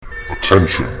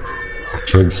Attention,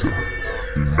 attention,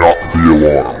 do not be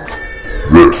alarmed.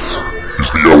 This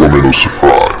is the element of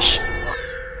surprise.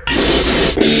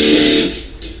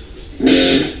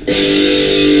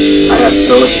 I have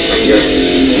so much anger.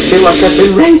 I feel like I've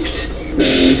been raped.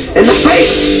 In the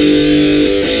face!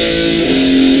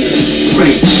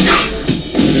 Great Scott!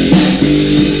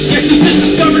 Guess you just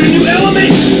discovered a new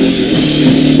element!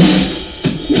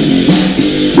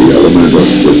 The element of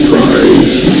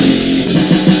surprise.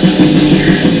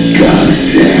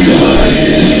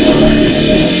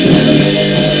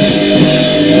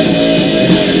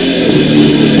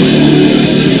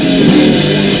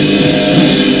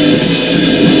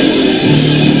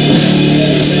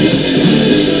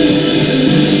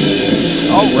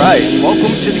 Alright,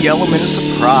 welcome to the Element of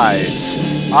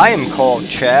Surprise. I am called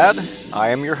Chad. I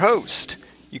am your host.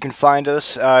 You can find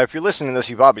us, if you're listening to this,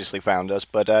 you've obviously found us,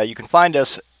 but you can find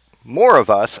us, more of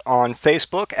us, on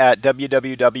Facebook at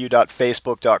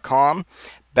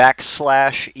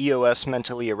www.facebook.com/EOS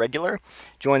Mentally Irregular.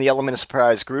 Join the Element of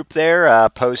Surprise group there.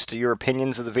 Post your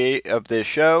opinions of the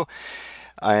show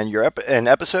and your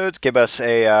episodes. Give us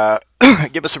a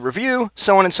give us a review,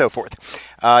 so on and so forth.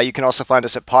 You can also find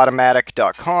us at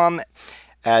Podomatic.com,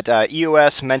 at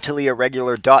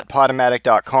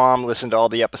eosmentallyirregular.podomatic.com. Listen to all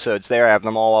the episodes there. I have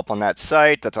them all up on that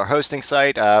site. That's our hosting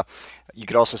site. You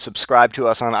could also subscribe to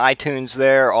us on iTunes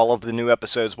there. All of the new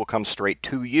episodes will come straight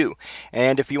to you.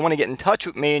 And if you want to get in touch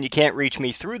with me and you can't reach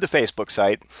me through the Facebook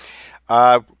site,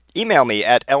 email me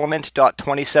at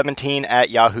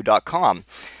element.2017@yahoo.com.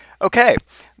 Okay,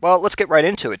 well, let's get right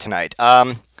into it tonight.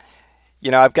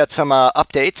 I've got some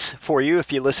updates for you.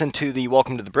 If you listen to the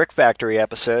Welcome to the Brick Factory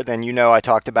episode, then you know I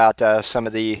talked about some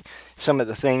of the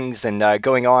things and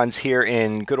going-ons here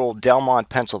in good old Delmont,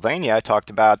 Pennsylvania. I talked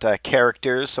about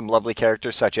characters, some lovely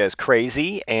characters such as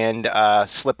Crazy and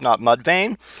Slipknot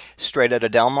Mudvayne, Straight Outta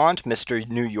Delmont, Mr.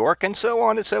 New York, and so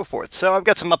on and so forth. So I've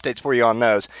got some updates for you on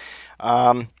those.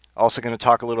 Also going to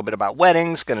talk a little bit about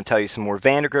weddings, going to tell you some more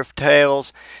Vandergrift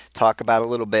tales, talk about a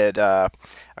little bit a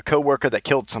coworker that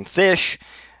killed some fish,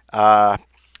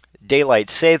 daylight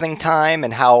saving time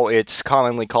and how it's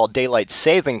commonly called daylight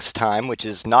savings time, which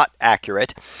is not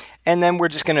accurate. And then we're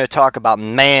just going to talk about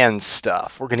man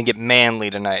stuff. We're going to get manly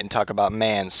tonight and talk about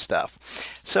man stuff.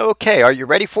 So, okay, are you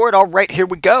ready for it? All right, here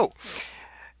we go.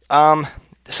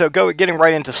 Getting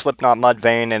right into Slipknot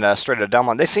Mudvayne and Straight Outta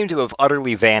Delmont, they seem to have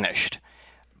utterly vanished.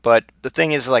 But the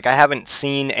thing is, I haven't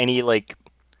seen any,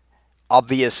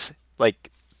 obvious,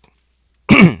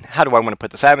 how do I want to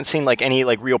put this? I haven't seen, any,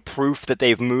 real proof that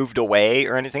they've moved away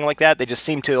or anything like that. They just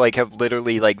seem to, have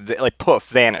literally, poof,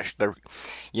 vanished. They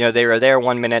were there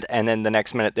 1 minute, and then the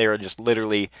next minute they were just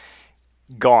literally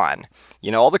gone.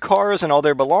 All the cars and all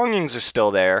their belongings are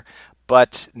still there,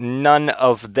 but none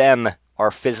of them are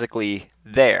physically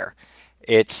there.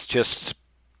 It's just,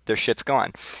 their shit's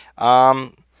gone.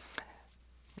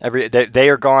 They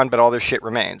are gone, but all their shit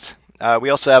remains.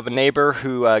 We also have a neighbor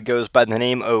who goes by the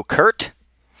name of Kurt.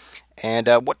 And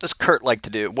what does Kurt like to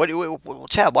do?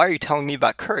 Chad, why are you telling me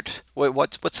about Kurt?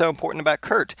 What's so important about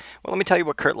Kurt? Well, let me tell you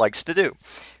what Kurt likes to do.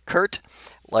 Kurt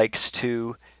likes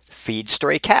to feed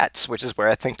stray cats, which is where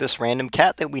I think this random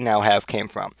cat that we now have came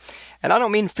from. And I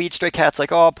don't mean feed stray cats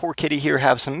like, oh, poor kitty, here,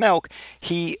 have some milk.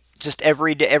 He just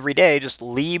every day just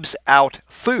leaves out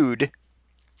food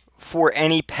for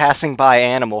any passing by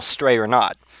animal, stray or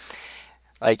not.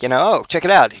 Oh, check it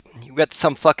out. We got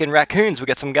some fucking raccoons. We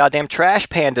got some goddamn trash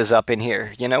pandas up in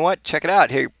here. You know what? Check it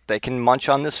out. Here, they can munch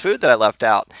on this food that I left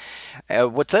out.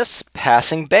 What's this?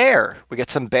 Passing bear. We got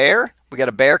some bear. We got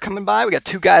a bear coming by. We got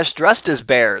two guys dressed as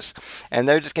bears, and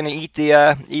they're just gonna eat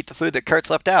the food that Kurt's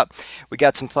left out. We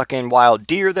got some fucking wild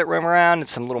deer that roam around and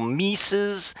some little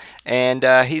meeses, and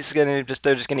they're just gonna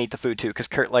eat the food too, because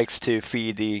Kurt likes to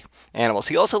feed the animals.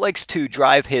 He also likes to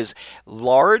drive his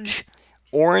large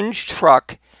orange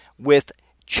truck with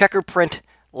checker print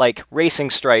racing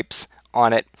stripes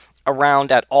on it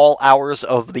around at all hours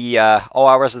of the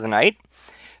night.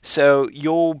 So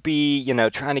you'll be,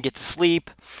 trying to get to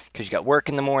sleep because you got work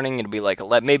in the morning. It'll be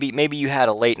maybe you had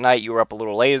a late night. You were up a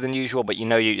little later than usual, but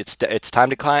it's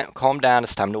time to calm down.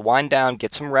 It's time to wind down,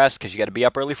 get some rest because you got to be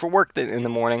up early for work in the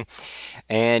morning.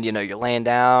 And you're laying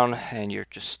down and you're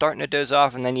just starting to doze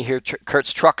off, and then you hear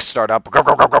Kurt's truck start up,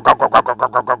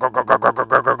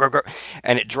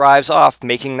 and it drives off,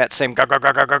 making that same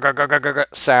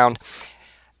sound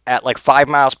at 5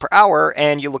 miles per hour,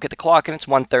 and you look at the clock and it's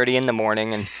 1:30 in the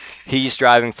morning, and he's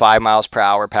driving 5 miles per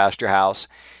hour past your house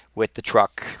with the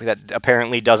truck that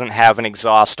apparently doesn't have an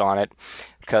exhaust on it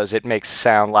because it makes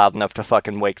sound loud enough to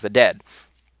fucking wake the dead.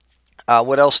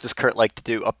 What else does Kurt like to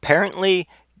do? Apparently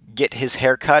get his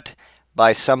hair cut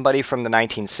by somebody from the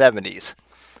 1970s,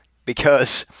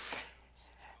 because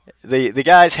the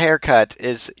guy's haircut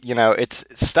is, it's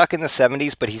stuck in the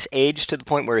 70s, but he's aged to the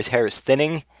point where his hair is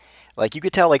thinning. Like, you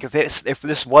could tell, like, if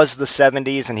this was the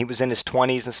 70s and he was in his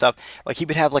 20s and stuff, like, he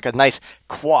would have, like, a nice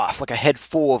coif, like a head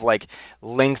full of, like,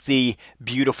 lengthy,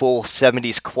 beautiful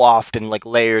 70s coiffed and, like,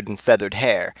 layered and feathered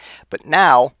hair. But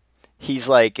now, he's,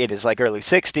 like, in his, like, early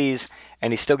 60s,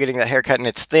 and he's still getting that haircut, and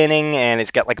it's thinning, and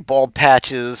it's got, like, bald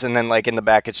patches, and then, like, in the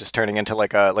back, it's just turning into,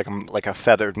 like a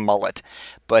feathered mullet.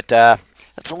 But,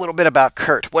 that's a little bit about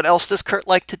Kurt. What else does Kurt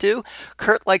like to do?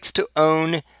 Kurt likes to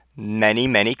own many,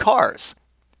 many cars.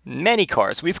 Many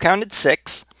cars. We've counted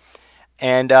 6.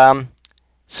 And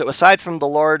so aside from the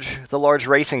large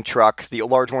racing truck, the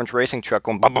large orange racing truck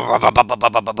going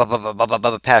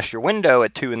past your window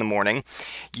at 2 in the morning,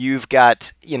 you've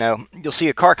got, you'll see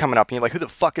a car coming up and you're like, who the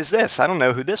fuck is this? I don't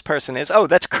know who this person is. Oh,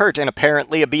 that's Kurt and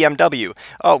apparently a BMW.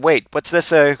 Oh, wait, what's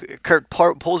this? Kurt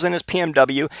pulls in his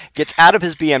BMW, gets out of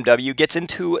his BMW, gets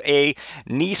into a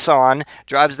Nissan,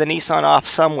 drives the Nissan off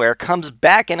somewhere, comes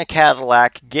back in a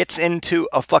Cadillac, gets into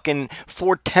a fucking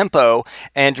Ford Tempo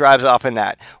and drives off in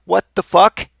that. What the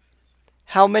fuck?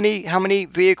 How many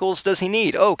vehicles does he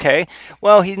need? Okay,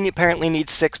 well, he apparently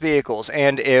needs 6 vehicles,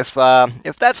 and if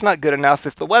that's not good enough,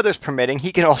 if the weather's permitting,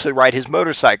 he can also ride his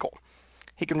motorcycle.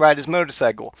 I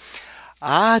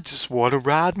just want to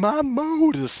ride my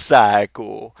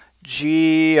motorcycle,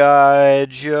 G.I.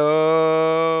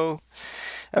 Joe.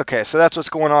 Okay, so that's what's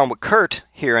going on with Kurt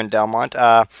here in Delmont.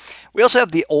 We also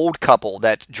have the old couple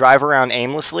that drive around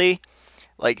aimlessly.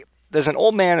 Like, there's an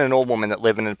old man and an old woman that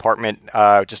live in an apartment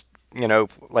just,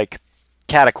 like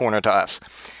cat-a-corner to us.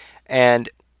 And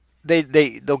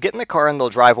they'll get in the car and they'll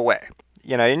drive away.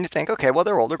 And you think, okay, well,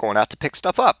 they're old. They're going out to pick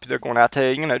stuff up. They're going out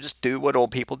to, just do what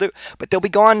old people do. But they'll be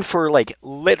gone for, like,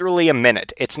 literally a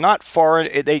minute. It's not far.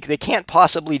 They can't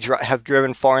possibly have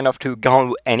driven far enough to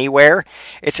go anywhere.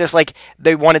 It's just like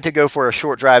they wanted to go for a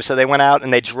short drive, so they went out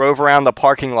and they drove around the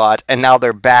parking lot, and now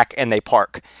they're back and they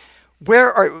park.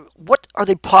 What are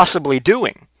they possibly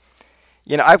doing?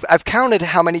 I've counted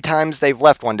how many times they've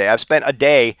left one day. I've spent a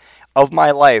day of my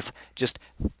life just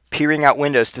peering out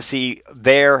windows to see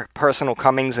their personal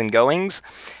comings and goings.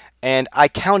 And I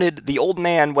counted the old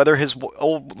man, whether his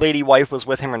old lady wife was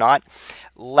with him or not,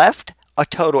 left a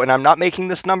total, and I'm not making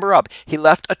this number up, he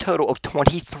left a total of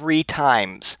 23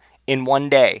 times in one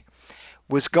day.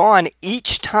 Was gone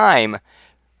each time.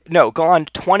 No, gone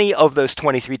 20 of those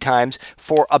 23 times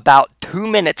for about 2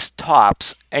 minutes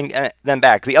tops, and then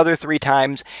back. The other 3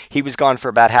 times, he was gone for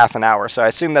about half an hour, so I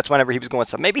assume that's whenever he was going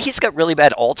somewhere. Maybe he's got really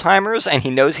bad Alzheimer's, and he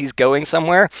knows he's going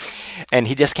somewhere, and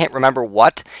he just can't remember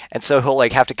what, and so he'll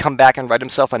have to come back and write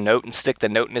himself a note and stick the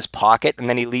note in his pocket, and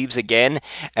then he leaves again,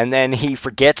 and then he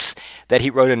forgets that he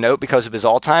wrote a note because of his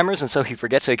Alzheimer's, and so he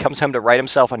forgets, so he comes home to write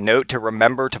himself a note to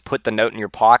remember to put the note in your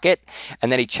pocket,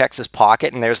 and then he checks his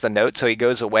pocket, and there's the note, so he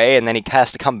goes away, and then he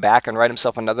has to come back and write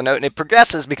himself another note, and it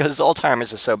progresses because his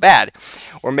Alzheimer's is so bad.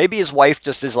 Or maybe his wife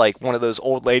just is like one of those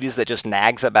old ladies that just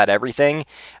nags about everything,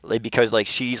 because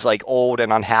she's old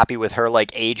and unhappy with her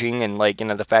aging and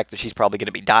the fact that she's probably going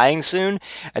to be dying soon,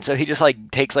 and so he just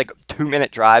takes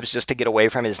 2-minute drives just to get away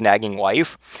from his nagging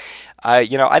wife. I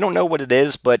don't know what it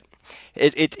is, but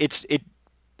it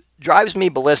drives me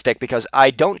ballistic because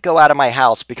I don't go out of my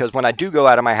house, because when I do go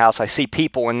out of my house I see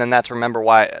people, and then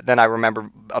I remember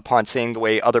upon seeing the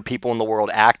way other people in the world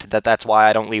act that's why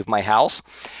I don't leave my house.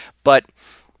 But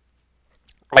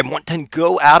I want to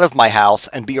go out of my house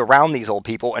and be around these old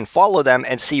people and follow them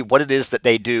and see what it is that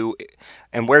they do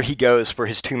and where he goes for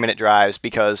his 2-minute drives,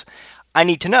 because I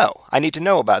need to know. I need to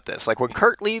know about this. When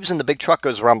Kurt leaves and the big truck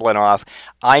goes rumbling off,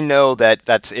 I know that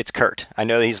it's Kurt. I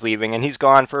know that he's leaving, and he's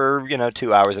gone for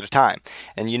 2 hours at a time.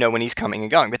 And when he's coming and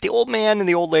going. But the old man and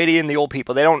the old lady and the old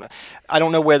people, I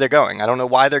don't know where they're going. I don't know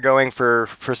why they're going for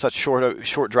such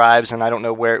short drives, and I don't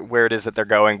know where it is that they're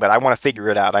going. But I want to figure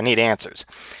it out. I need answers.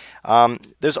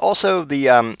 There's also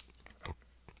the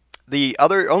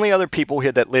only other people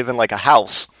here that live in a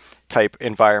house type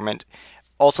environment.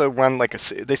 Also run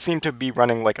they seem to be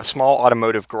running a small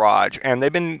automotive garage, and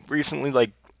they've been recently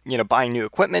buying new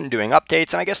equipment and doing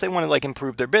updates, and I guess they want to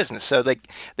improve their business, so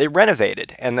they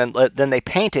renovated, and then they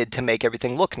painted to make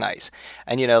everything look nice.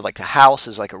 And the house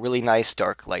is a really nice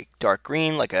dark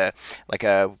green, like a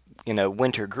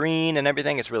winter green and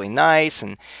everything. It's really nice,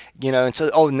 and and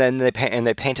so and then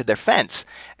they painted their fence.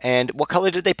 And what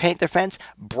color did they paint their fence?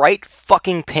 Bright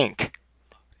fucking pink.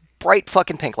 Bright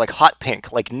fucking pink, hot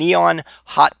pink, neon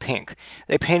hot pink.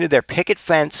 They painted their picket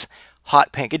fence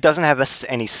hot pink. It doesn't have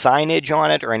any signage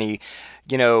on it or any,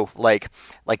 like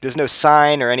there's no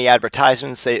sign or any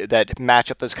advertisements that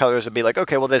match up those colors. Would be like,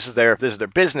 okay, well, this is their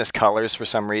business colors for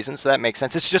some reason, so that makes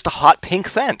sense. It's just a hot pink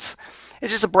fence.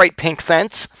 It's just a bright pink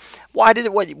fence. Why did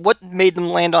what made them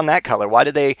land on that color? Why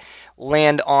did they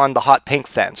land on the hot pink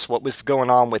fence? What was going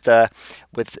on with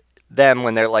them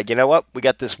when they're like, you know what, we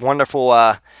got this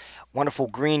wonderful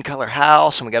green color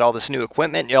house and we got all this new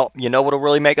equipment. You know what'll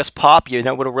really make us pop? You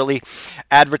know what'll really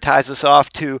advertise us off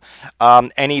to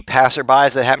any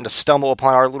passerbys that happen to stumble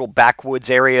upon our little backwoods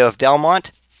area of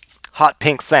Delmont? Hot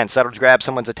pink fence. That'll grab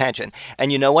someone's attention.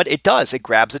 And you know what? It does. It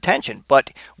grabs attention.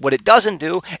 But what it doesn't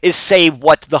do is say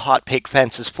what the hot pink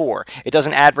fence is for. It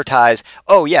doesn't advertise,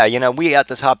 oh yeah, we got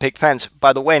this hot pink fence.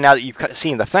 By the way, now that you've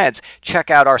seen the fence, check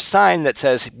out our sign that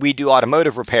says we do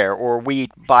automotive repair or we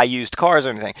buy used cars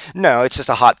or anything. No, it's just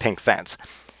a hot pink fence.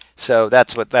 So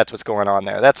that's what's going on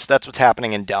there. That's what's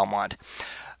happening in Delmont.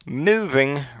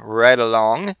 Moving right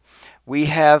along. We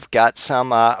have got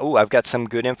some, I've got some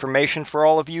good information for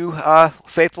all of you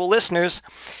faithful listeners.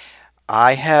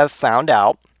 I have found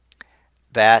out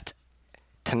that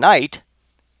tonight,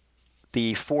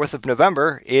 the 4th of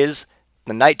November, is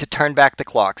the night to turn back the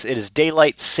clocks. It is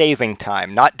daylight saving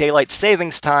time, not daylight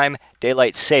savings time,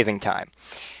 daylight saving time.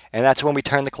 And that's when we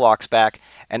turn the clocks back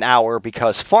an hour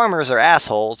because farmers are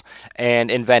assholes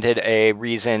and invented a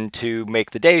reason to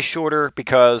make the days shorter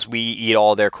because we eat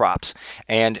all their crops.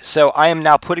 And so I am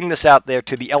now putting this out there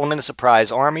to the Element of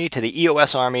Surprise Army, to the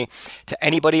EOS Army, to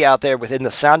anybody out there within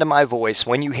the sound of my voice.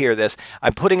 When you hear this,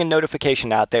 I'm putting a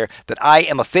notification out there that I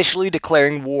am officially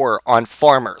declaring war on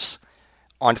farmers.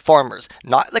 On farmers,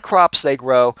 not the crops they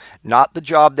grow, not the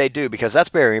job they do, because that's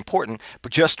very important,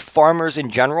 but just farmers in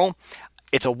general.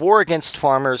 It's a war against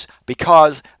farmers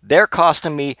because they're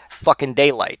costing me fucking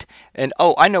daylight. And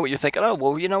I know what you're thinking. Oh,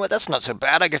 well, you know what? That's not so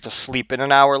bad. I get to sleep in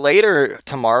an hour later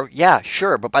tomorrow. Yeah,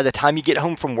 sure. But by the time you get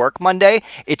home from work Monday,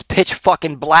 it's pitch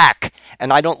fucking black.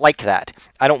 And I don't like that.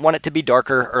 I don't want it to be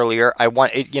darker earlier. I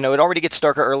want it, it already gets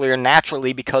darker earlier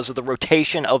naturally because of the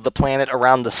rotation of the planet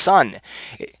around the sun.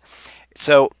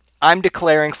 So I'm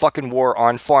declaring fucking war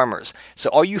on farmers. So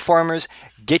all you farmers,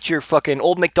 get your fucking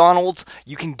Old McDonald's.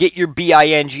 You can get your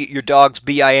your dog's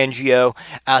BINGO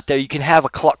out there. You can have a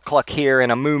cluck cluck here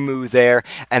and a moo moo there,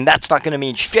 and that's not going to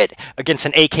mean shit against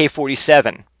an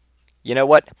AK-47. You know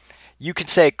what? You can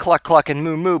say cluck cluck and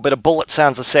moo moo, but a bullet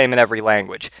sounds the same in every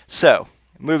language. So,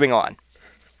 moving on.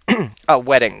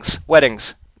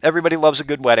 Weddings. Everybody loves a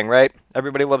good wedding, right?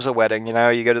 Everybody loves a wedding. You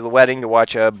go to the wedding to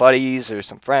watch buddies or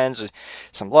some friends or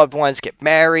some loved ones get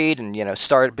married and,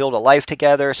 start building a life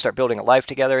together.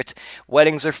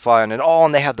 Weddings are fun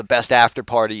and they have the best after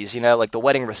parties, like the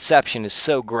wedding reception is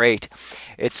so great.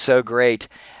 It's so great.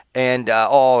 And,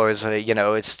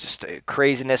 it's just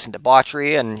craziness and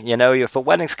debauchery. And, if a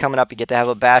wedding's coming up, you get to have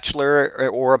a bachelor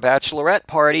or a bachelorette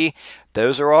party.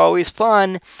 Those are always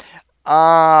fun.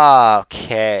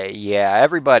 Okay, yeah,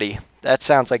 everybody, that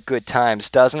sounds like good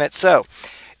times, doesn't it? So,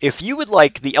 if you would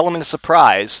like the Element of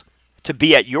Surprise to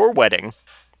be at your wedding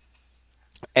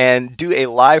and do a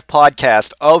live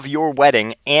podcast of your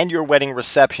wedding and your wedding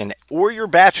reception or your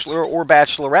bachelor or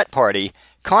bachelorette party,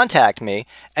 contact me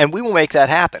and we will make that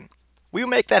happen. We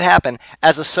will make that happen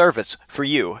as a service for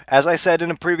you. As I said in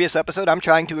a previous episode, I'm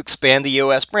trying to expand the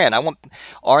EOS brand. I want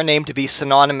our name to be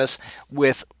synonymous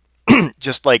with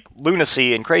just like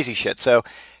lunacy and crazy shit. So,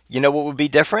 you know what would be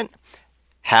different?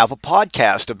 Have a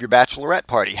podcast of your bachelorette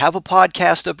party. Have a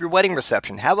podcast of your wedding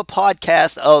reception. Have a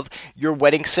podcast of your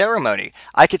wedding ceremony.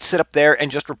 I could sit up there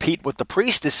and just repeat what the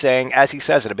priest is saying as he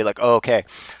says it. I'd be like, oh, okay.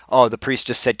 Oh, the priest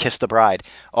just said kiss the bride.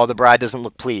 Oh, the bride doesn't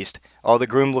look pleased. Oh, the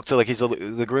groom looks like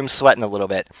the groom's sweating a little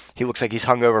bit. He looks like he's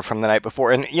hungover from the night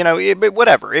before. And,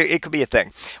 whatever. It could be a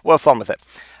thing. We'll have fun with it.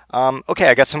 Okay,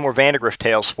 I got some more Vandegrift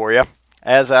tales for you.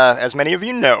 As many of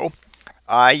you know,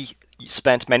 I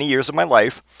spent many years of my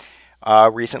life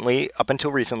up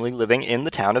until recently, living in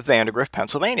the town of Vandegrift,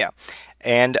 Pennsylvania.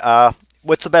 And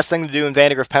what's the best thing to do in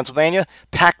Vandegrift, Pennsylvania?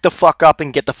 Pack the fuck up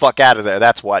and get the fuck out of there.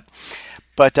 That's what.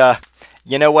 But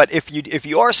you know what? If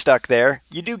you are stuck there,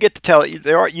 you do get to tell.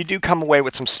 You do come away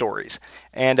with some stories.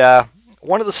 And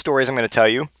one of the stories I'm going to tell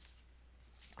you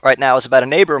right now is about a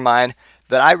neighbor of mine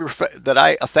that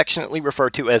I affectionately refer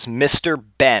to as Mr.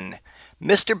 Ben.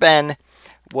 Mr. Ben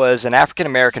was an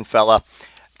African-American fella.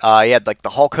 He had like the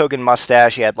Hulk Hogan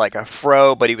mustache. He had like a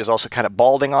fro, but he was also kind of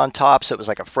balding on top, so it was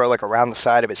like a fro like around the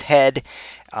side of his head.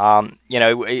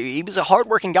 He was a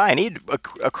hardworking guy, and he'd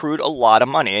accrued a lot of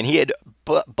money, and he had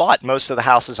bought most of the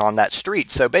houses on that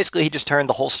street. So basically, he just turned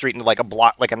the whole street into like a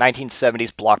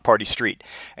 1970s block party street,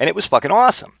 and it was fucking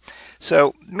awesome.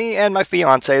 So me and my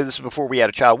fiance, this was before we had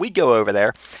a child, we'd go over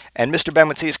there, and Mr. Ben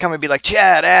would see us come and be like,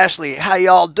 "Chad, Ashley, how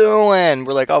y'all doing?"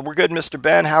 We're like, "Oh, we're good, Mr.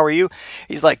 Ben. How are you?"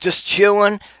 He's like, "Just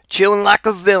chilling like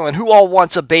a villain. Who all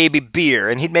wants a baby beer?"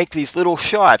 And he'd make these little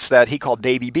shots that he called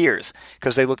baby beers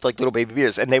because they looked like little baby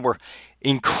beers, and they were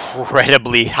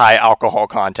incredibly high alcohol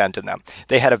content in them.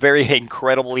 They had a very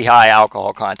incredibly high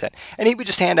alcohol content, and he would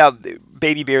just hand out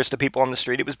baby beers to people on the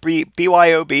street. It was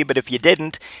BYOB, but if you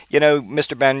didn't,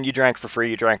 Mr. Ben, you drank for free,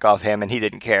 you drank off him, and he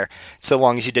didn't care, so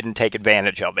long as you didn't take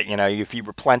advantage of it. If you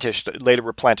later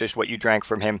replenished what you drank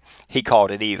from him, he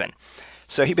called it even.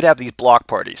 So he would have these block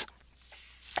parties.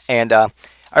 And I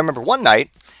remember one night,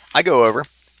 I go over,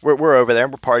 we're over there,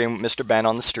 we're partying with Mr. Ben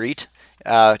on the street,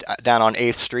 down on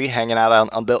 8th Street, hanging out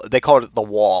on they called it the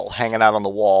wall, hanging out on the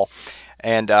wall.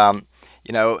 And,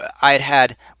 I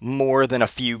had more than a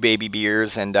few baby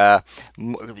beers, and, I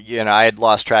had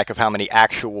lost track of how many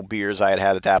actual beers I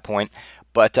had at that point.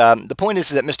 But the point is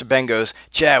that Mr. Ben goes,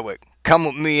 "Chadwick, come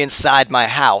with me inside my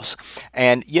house."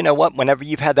 And you know what? Whenever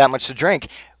you've had that much to drink,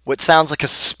 what sounds like a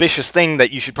suspicious thing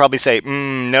that you should probably say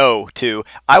no to,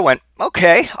 I went,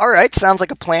 "Okay, all right, sounds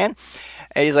like a plan."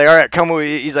 And he's like, "All right, come with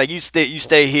me." He's like, you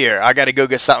stay here. I got to go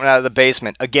get something out of the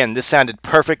basement." Again, this sounded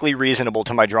perfectly reasonable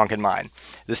to my drunken mind.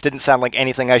 This didn't sound like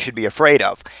anything I should be afraid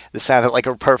of. This sounded like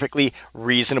a perfectly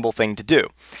reasonable thing to do.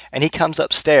 And he comes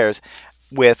upstairs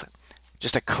with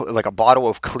just a bottle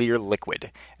of clear liquid.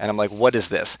 And I'm like, "What is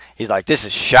this?" He's like, "This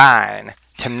is Shine.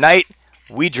 Tonight,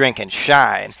 we drinking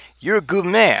Shine. You're a good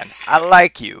man. I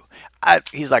like you."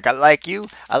 He's like, "I like you.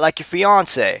 I like your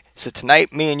fiance. So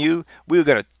tonight, me and you, we were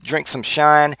going to drink some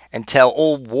Shine and tell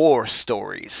old war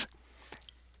stories."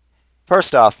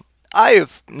 First off, I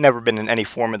have never been in any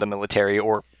form of the military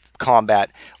or combat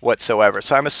whatsoever.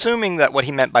 So I'm assuming that what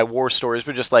he meant by war stories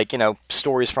were just like,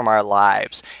 stories from our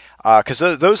lives. Because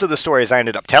those are the stories I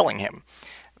ended up telling him.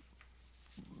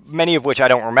 Many of which I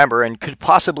don't remember and could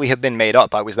possibly have been made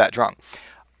up. I was that drunk.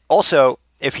 Also,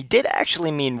 if he did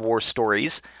actually mean war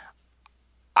stories,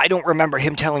 I don't remember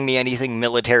him telling me anything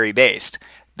military-based.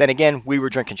 Then again, we were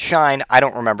drinking Shine. I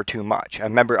don't remember too much.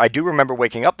 I do remember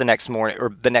waking up the next morning, or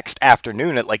the next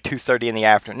afternoon at like 2:30 in the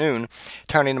afternoon,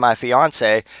 turning to my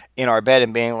fiance in our bed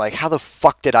and being like, "How the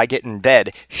fuck did I get in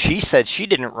bed?" She said she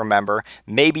didn't remember.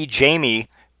 Maybe Jamie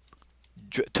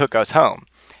took us home.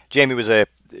 Jamie was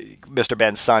Mr.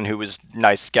 Ben's son, who was a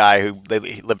nice guy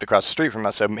he lived across the street from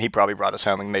us, so he probably brought us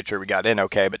home and made sure we got in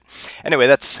okay. But anyway,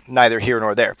 that's neither here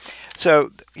nor there.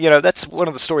 So, that's one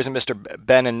of the stories of Mr.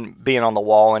 Ben and being on the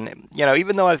wall. And,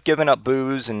 even though I've given up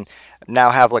booze and now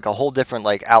have like a whole different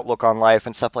like outlook on life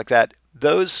and stuff like that,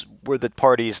 those were the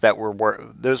parties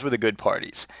those were the good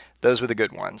parties. Those were the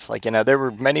good ones. Like, there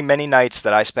were many, many nights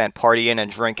that I spent partying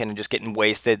and drinking and just getting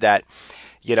wasted that,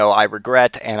 I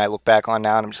regret, and I look back on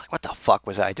now, and I'm just like, what the fuck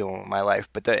was I doing with my life?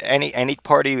 But any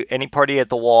party at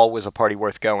the wall was a party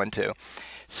worth going to.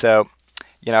 So,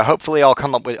 hopefully I'll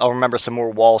remember some more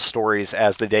wall stories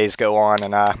as the days go on,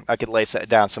 and I could lay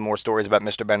down some more stories about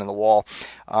Mr. Ben and the wall.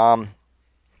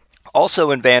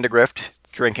 Also in Vandegrift,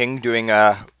 drinking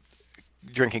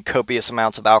copious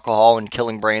amounts of alcohol and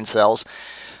killing brain cells,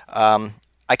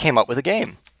 I came up with a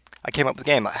game.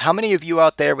 How many of you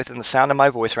out there within the sound of my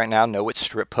voice right now know what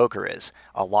strip poker is?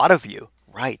 A lot of you,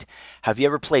 right. Have you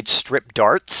ever played strip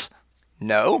darts?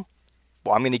 No?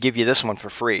 Well, I'm going to give you this one for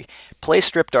free. Play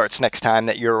strip darts next time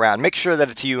that you're around. Make sure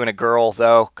that it's you and a girl,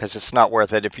 though, because it's not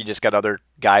worth it if you just got other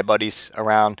guy buddies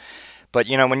around. But,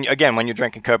 when you're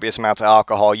drinking copious amounts of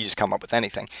alcohol, you just come up with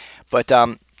anything. But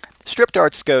strip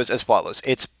darts goes as follows.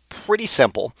 It's pretty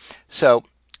simple. So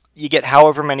you get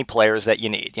however many players that you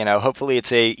need. Hopefully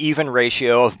it's a even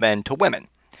ratio of men to women.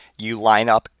 You line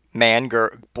up man, girl,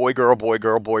 boy, girl, boy,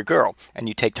 girl, boy, girl, and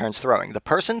you take turns throwing.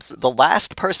 The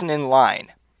last person in line,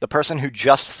 the person who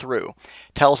just threw,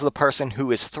 tells the person who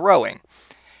is throwing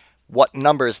what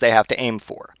numbers they have to aim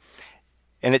for.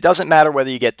 And it doesn't matter whether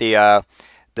you get the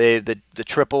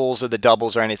triples or the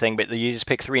doubles or anything, but you just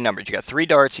pick 3 numbers. You got 3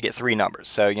 darts, you get 3 numbers.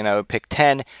 So, pick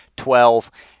 10,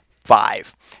 12,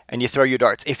 5, and you throw your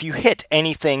darts. If you hit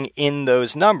anything in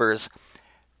those numbers,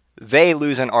 they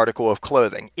lose an article of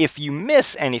clothing. If you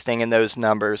miss anything in those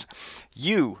numbers,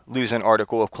 you lose an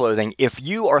article of clothing. If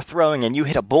you are throwing and you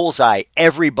hit a bullseye,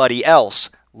 everybody else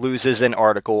loses an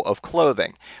article of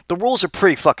clothing. The rules are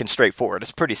pretty fucking straightforward.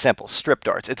 It's pretty simple. Strip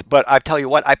darts. But I tell you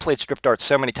what, I played strip darts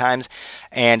so many times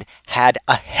and had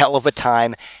a hell of a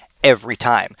time every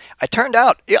time. It turned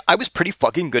out I was pretty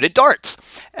fucking good at darts.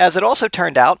 As it also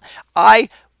turned out, I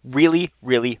really,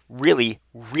 really, really,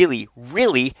 really,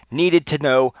 really needed to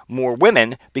know more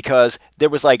women because there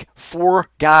was like 4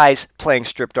 guys playing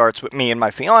strip darts with me and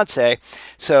my fiance.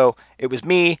 So it was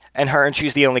me and her, and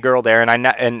she's the only girl there.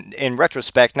 And in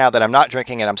retrospect, now that I'm not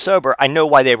drinking and I'm sober, I know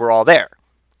why they were all there.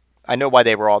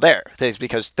 It's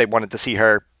because they wanted to see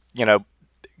her,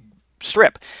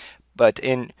 strip. But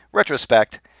in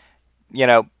retrospect,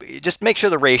 just make sure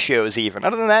the ratio is even.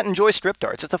 Other than that, enjoy strip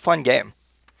darts. It's a fun game.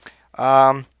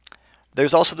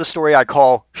 There's also the story I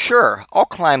call, Sure, I'll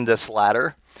Climb This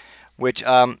Ladder, which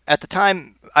at the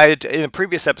time, in a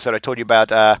previous episode, I told you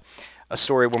about a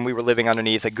story when we were living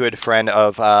underneath a good friend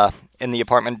of, in the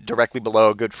apartment directly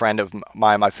below, a good friend of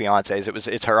my fiance's.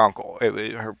 It's her uncle,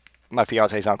 my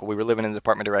fiance's uncle. We were living in the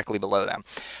apartment directly below them.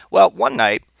 Well, one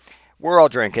night, we're all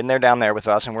drinking. They're down there with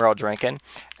us, and we're all drinking.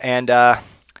 And the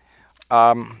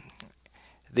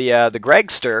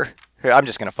Gregster, I'm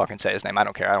just going to fucking say his name. I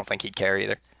don't care. I don't think he'd care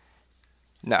either.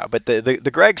 No, but the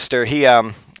Gregster,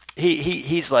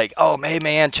 he's like, oh, hey,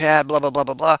 man, Chad, blah, blah, blah,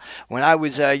 blah, blah. When I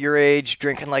was your age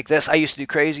drinking like this, I used to do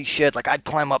crazy shit. Like, I'd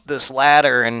climb up this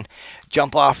ladder and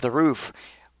jump off the roof.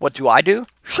 What do I do?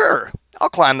 Sure, I'll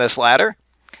climb this ladder.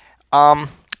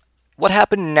 What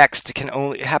happened next can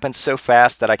only happen so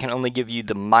fast that I can only give you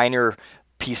the minor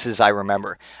pieces I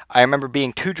remember. I remember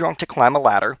being too drunk to climb a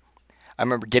ladder. I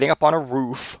remember getting up on a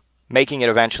roof, making it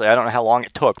eventually. I don't know how long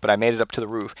it took, but I made it up to the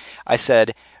roof. I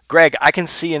said, Greg, I can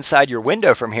see inside your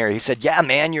window from here. He said, yeah,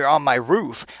 man, you're on my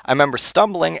roof. I remember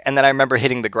stumbling, and then I remember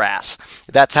hitting the grass.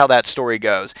 That's how that story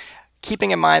goes.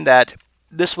 Keeping in mind that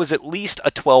this was at least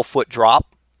a 12-foot drop.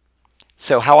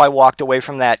 So how I walked away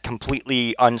from that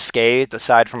completely unscathed,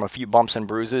 aside from a few bumps and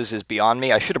bruises, is beyond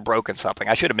me. I should have broken something.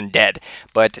 I should have been dead,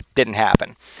 but it didn't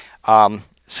happen.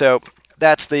 So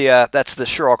that's the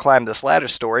Sure I'll Climb This Ladder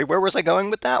story. Where was I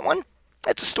going with that one?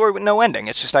 It's a story with no ending.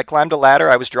 It's just I climbed a ladder,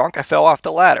 I was drunk, I fell off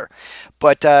the ladder.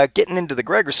 But getting into the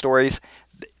Gregor stories,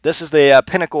 this is the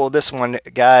pinnacle of this one,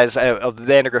 guys, of the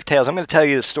Vandegrift Tales. I'm going to tell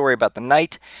you the story about the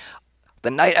night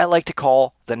I like to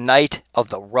call the night of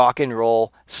the rock and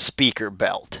roll speaker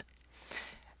belt.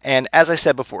 And as I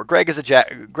said before, Gregor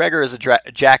is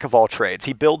a jack of all trades.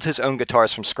 He builds his own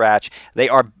guitars from scratch. They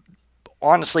are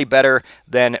honestly better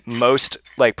than most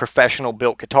like professional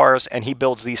built guitars, and he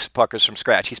builds these fuckers from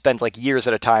scratch. He spends like years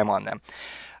at a time on them.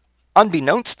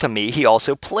 Unbeknownst to me, he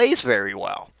also plays very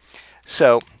well.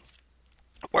 So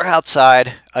we're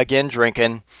outside again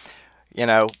drinking,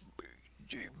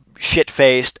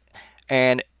 shit-faced,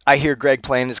 and I hear Greg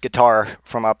playing his guitar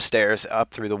from upstairs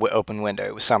up through the open window.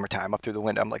 It was summertime, up through the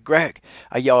window. I'm like, Greg.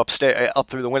 I yell up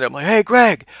through the window. I'm like, hey,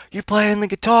 Greg, you playing the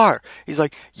guitar? He's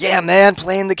like, yeah, man,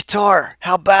 playing the guitar.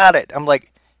 How about it? I'm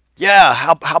like, yeah,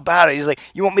 how about it? He's like,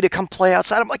 you want me to come play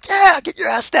outside? I'm like, yeah, get your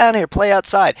ass down here, play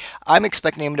outside. I'm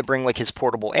expecting him to bring like his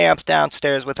portable amp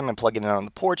downstairs with him and plug it in on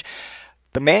the porch.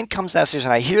 The man comes downstairs,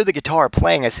 and I hear the guitar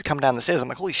playing as he comes down the stairs. I'm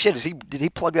like, holy shit, did he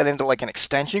plug that into like an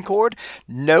extension cord?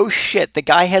 No shit. The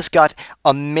guy has got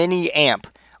a mini amp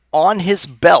on his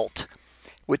belt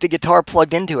with the guitar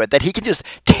plugged into it that he can just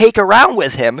take around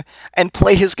with him and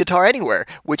play his guitar anywhere,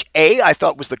 which A, I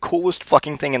thought was the coolest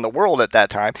fucking thing in the world at that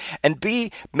time, and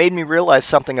B, made me realize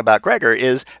something about Gregor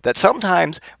is that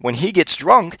sometimes when he gets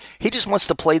drunk, he just wants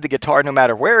to play the guitar no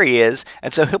matter where he is,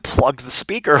 and so he'll plug the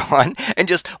speaker on and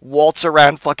just waltz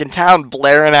around fucking town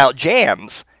blaring out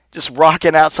jams, just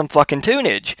rocking out some fucking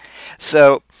tunage.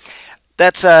 So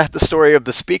that's the story of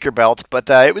the speaker belt, but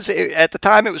at the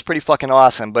time it was pretty fucking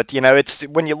awesome. But it's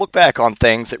when you look back on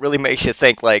things, it really makes you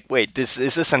think like, wait, is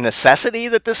this a necessity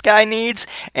that this guy needs?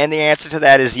 And the answer to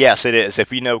that is yes, it is.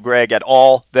 If you know Greg at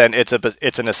all, then it's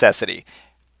a necessity.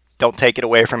 Don't take it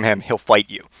away from him; he'll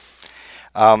fight you.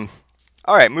 All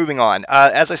right, moving on.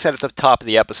 As I said at the top of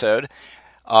the episode,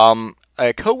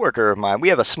 a coworker of mine, we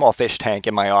have a small fish tank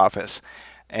in my office,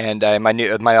 and in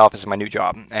my office in my new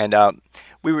job, and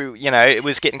we were, it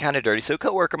was getting kind of dirty, so a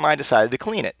coworker of mine decided to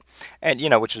clean it, and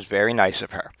which was very nice of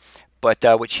her. But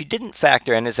what she didn't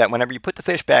factor in is that whenever you put the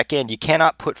fish back in, you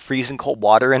cannot put freezing cold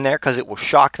water in there because it will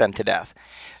shock them to death.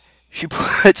 She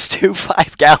puts 2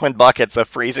 5-gallon buckets of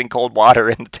freezing cold water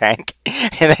in the tank,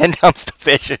 and then dumps the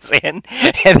fishes in,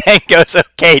 and then goes,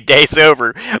 okay, day's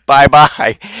over,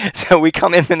 bye-bye. So we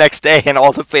come in the next day, and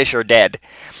all the fish are dead.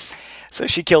 So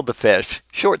she killed the fish.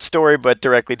 Short story, but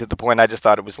directly to the point. I just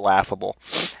thought it was laughable.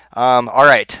 All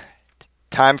right.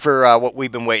 Time for what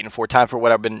we've been waiting for. Time for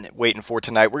what I've been waiting for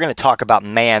tonight. We're going to talk about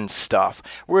man stuff.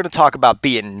 We're going to talk about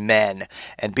being men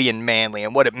and being manly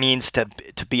and what it means to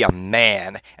be a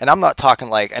man. And I'm not talking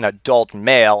like an adult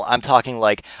male. I'm talking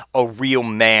like a real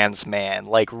man's man,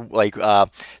 like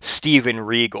Steven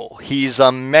Regal. He's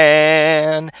a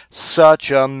man,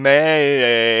 such a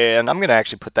man. I'm going to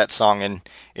actually put that song in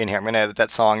here. I'm going to edit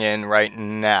that song in right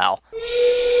now.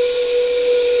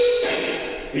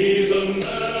 He's a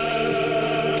man.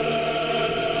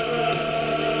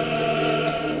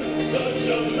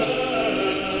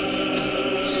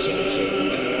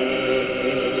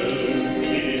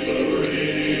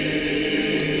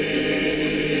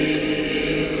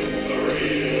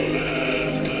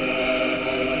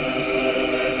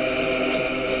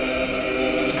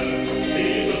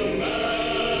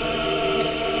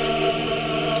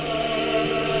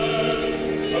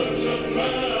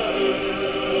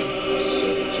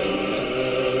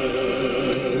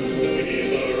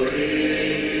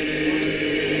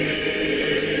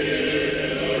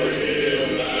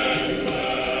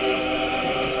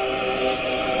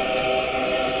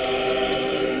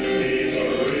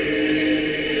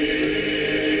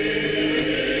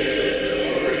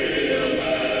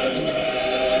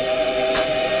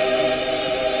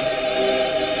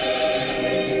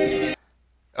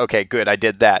 Okay, good. I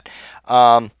did that.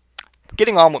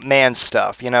 Getting on with man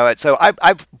stuff, So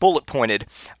I've bullet pointed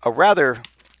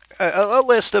a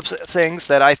list of things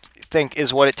that I think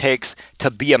is what it takes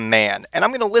to be a man. And I'm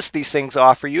going to list these things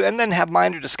off for you and then have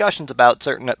minor discussions about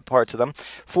certain parts of them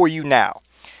for you now.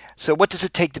 So what does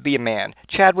it take to be a man?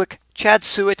 Chad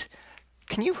Suet,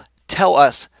 can you tell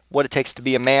us what it takes to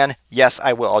be a man? Yes,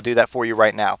 I will. I'll do that for you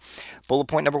right now. Bullet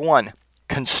point number 1,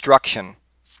 construction.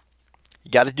 You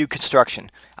got to do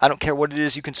construction. I don't care what it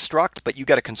is you construct, but you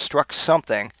got to construct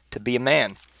something to be a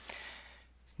man.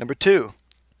 Number 2,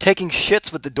 taking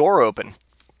shits with the door open.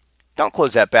 Don't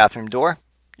close that bathroom door.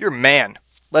 You're a man.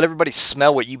 Let everybody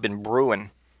smell what you've been brewing.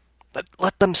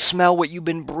 Let them smell what you've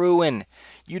been brewing.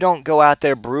 You don't go out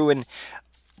there brewing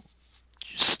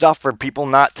stuff for people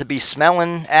not to be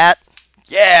smelling at.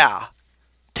 Yeah.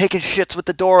 Taking shits with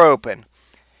the door open.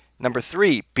 Number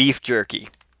 3, beef jerky.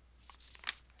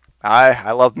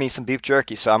 I love me some beef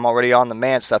jerky, so I'm already on the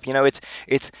man stuff.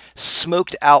 It's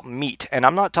smoked out meat, and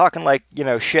I'm not talking like,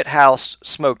 shithouse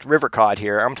smoked river cod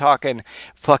here. I'm talking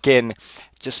fucking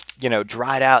just,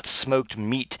 dried out smoked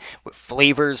meat with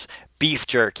flavors, beef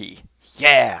jerky.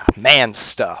 Yeah, man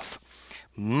stuff.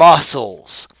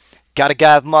 Muscles. Gotta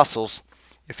have muscles.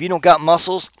 If you don't got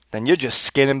muscles, then you're just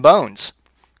skin and bones.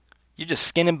 You're just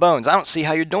skin and bones. I don't see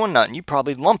how you're doing nothing. You're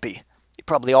probably lumpy.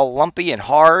 Probably all lumpy and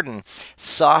hard and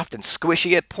soft and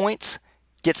squishy at points.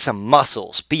 Get some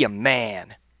muscles. Be a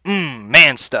man.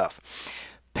 Man stuff.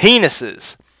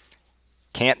 Penises.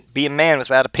 Can't be a man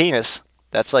without a penis.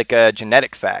 That's like a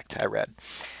genetic fact I read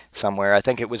somewhere. I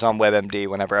think it was on WebMD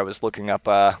whenever I was looking up,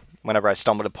 whenever I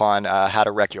stumbled upon how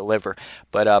to wreck your liver.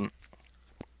 But,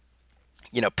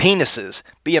 penises.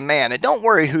 Be a man. And don't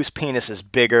worry whose penis is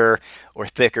bigger or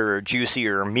thicker or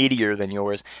juicier or meatier than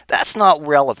yours. That's not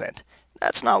relevant.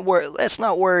 Let's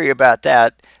not worry about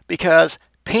that, because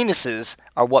penises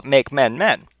are what make men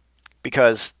men.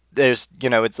 Because there's,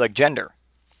 it's like gender.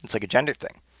 It's like a gender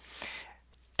thing.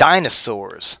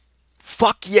 Dinosaurs.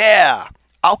 Fuck yeah!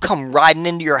 I'll come riding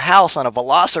into your house on a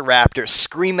velociraptor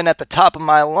screaming at the top of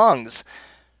my lungs.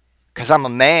 Because I'm a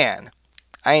man.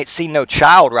 I ain't seen no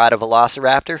child ride a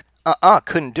velociraptor.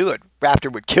 Couldn't do it.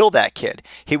 Raptor would kill that kid.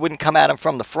 He wouldn't come at him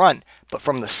from the front, but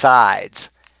from the sides.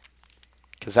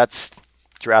 Because that's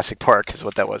Jurassic Park is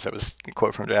what that was. That was a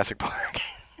quote from Jurassic Park.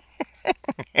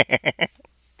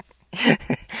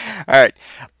 All right.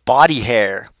 Body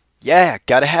hair. Yeah,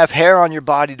 gotta have hair on your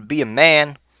body to be a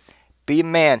man. Be a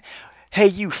man. Hey,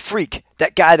 you freak.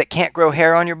 That guy that can't grow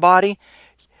hair on your body.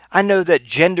 I know that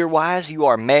gender-wise you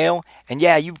are male, and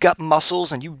yeah, you've got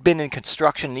muscles, and you've been in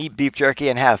construction and eat beef jerky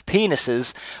and have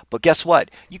penises, but guess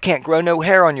what? You can't grow no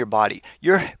hair on your body.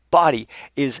 Your body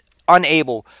is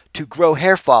unable to grow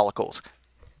hair follicles.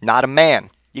 Not a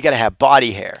man. You gotta have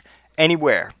body hair.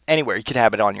 Anywhere. You could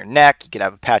have it on your neck. You could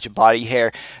have a patch of body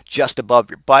hair just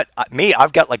above your butt.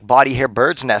 I've got like body hair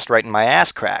bird's nest right in my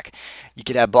ass crack. You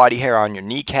could have body hair on your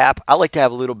kneecap. I like to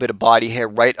have a little bit of body hair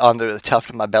right under the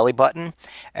tuft of my belly button.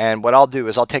 And what I'll do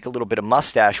is I'll take a little bit of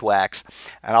mustache wax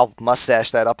and I'll mustache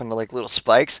that up into like little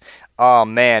spikes. Oh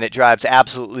man, it drives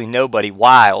absolutely nobody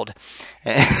wild.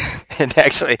 It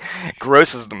actually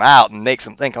grosses them out and makes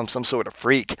them think I'm some sort of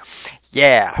freak.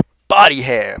 Yeah, body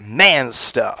hair, man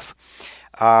stuff.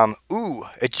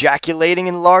 Ejaculating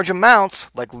in large amounts,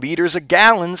 like liters or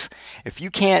gallons. If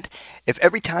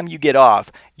every time you get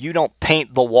off, you don't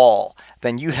paint the wall,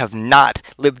 then you have not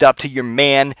lived up to your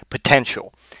man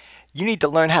potential. You need to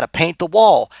learn how to paint the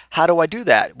wall. How do I do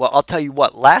that? Well, I'll tell you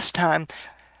what. Last time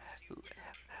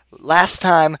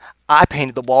I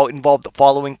painted the wall, it involved the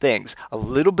following things: a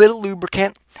little bit of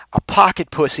lubricant, a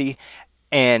pocket pussy,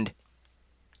 and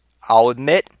I'll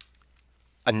admit,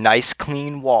 a nice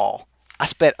clean wall. I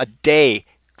spent a day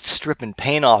stripping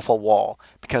paint off a wall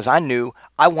because I knew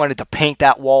I wanted to paint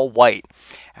that wall white.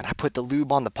 And I put the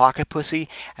lube on the pocket pussy,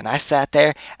 and I sat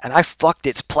there, and I fucked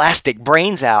its plastic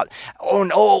brains out. Oh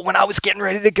no, when I was getting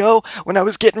ready to go,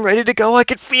 I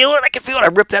could feel it. I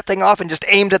ripped that thing off and just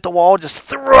aimed at the wall, just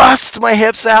thrust my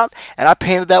hips out, and I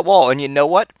painted that wall. And you know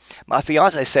what? My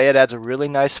fiance say it adds a really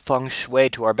nice feng shui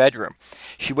to our bedroom.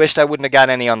 She wished I wouldn't have got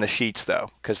any on the sheets,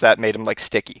 though, because that made them like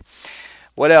sticky.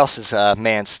 What else is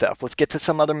man stuff? Let's get to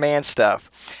some other man stuff.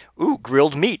 Ooh,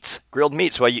 grilled meats. Grilled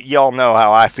meats. Well, y'all know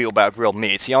how I feel about grilled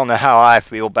meats. Y'all know how I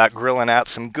feel about grilling out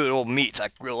some good old meats. I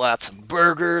grill out some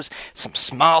burgers, some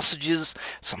sausages,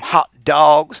 some hot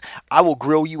dogs. I will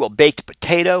grill you a baked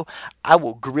potato. I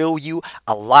will grill you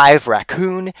a live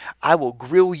raccoon. I will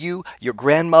grill you your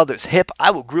grandmother's hip. I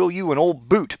will grill you an old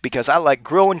boot because I like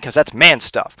grilling because that's man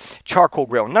stuff. Charcoal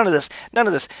grill. None of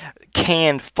this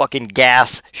canned fucking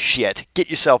gas shit. Get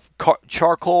yourself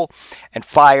charcoal and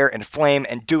fire and flame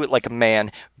and do it like a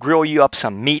man. Grill you up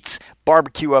some meats,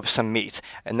 barbecue up some meats.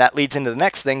 And that leads into the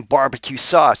next thing, barbecue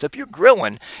sauce. If you're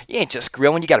grilling, you ain't just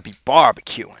grilling, you gotta be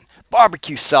barbecuing.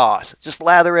 Barbecue sauce. Just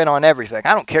lather it on everything.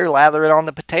 I don't care. Lather it on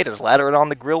the potatoes. Lather it on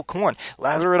the grilled corn.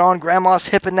 Lather it on grandma's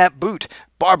hip in that boot.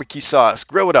 Barbecue sauce.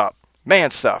 Grill it up.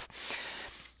 Man stuff.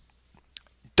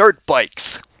 Dirt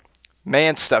bikes.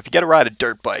 Man stuff. You gotta ride a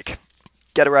dirt bike.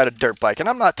 And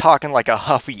I'm not talking like a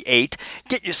Huffy 8.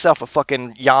 Get yourself a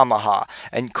fucking Yamaha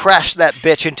and crash that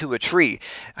bitch into a tree.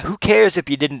 Who cares if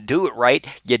you didn't do it right?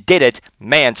 You did it.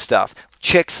 Man stuff.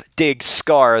 Chicks dig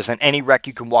scars, and any wreck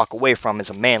you can walk away from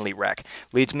is a manly wreck.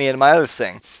 Leads me into my other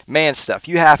thing. Man stuff.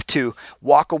 You have to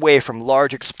walk away from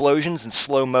large explosions in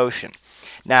slow motion.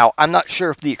 Now, I'm not sure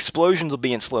if the explosions will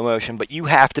be in slow motion, but you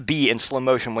have to be in slow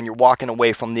motion when you're walking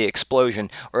away from the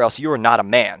explosion, or else you're not a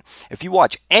man. If you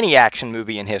watch any action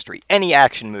movie in history,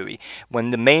 when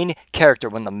the manly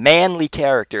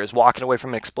character is walking away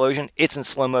from an explosion, it's in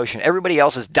slow motion. Everybody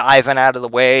else is diving out of the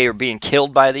way or being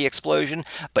killed by the explosion,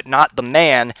 but not the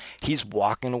man. He's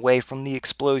walking away from the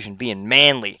explosion, being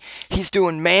manly. He's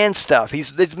doing man stuff.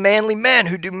 There's manly men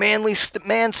who do manly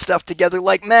man stuff together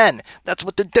like men. That's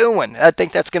what they're doing. I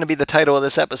think that's going to be the title of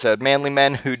this episode. Manly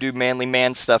men who do manly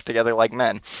man stuff together like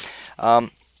men.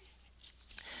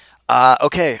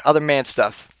 Okay, other man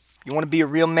stuff. You want to be a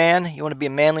real man? You want to be a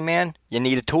manly man? You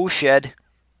need a tool shed.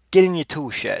 Get in your tool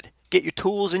shed. Get your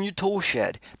tools in your tool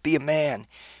shed. Be a man.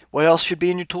 What else should be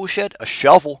in your tool shed? A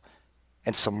shovel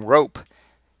and some rope.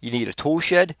 You need a tool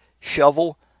shed,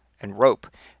 shovel, and rope.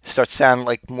 It starts sounding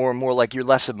like more and more like you're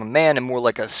less of a man and more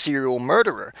like a serial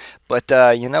murderer. But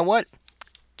you know what?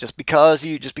 Just because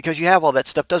you have all that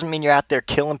stuff doesn't mean you're out there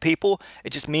killing people. It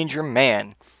just means you're a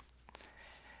man.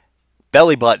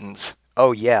 Belly buttons.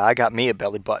 Oh yeah, I got me a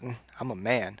belly button. I'm a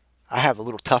man. I have a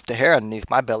little tuft of hair underneath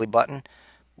my belly button.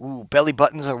 Ooh, belly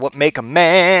buttons are what make a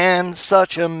man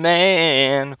such a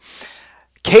man.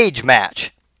 Cage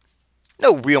match.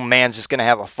 No real man's just going to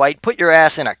have a fight. Put your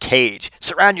ass in a cage.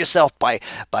 Surround yourself by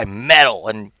metal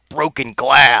and broken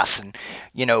glass and,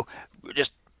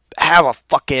 just have a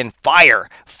fucking fire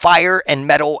and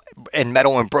metal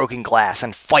and broken glass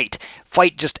and fight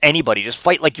just anybody. Just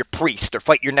fight like your priest, or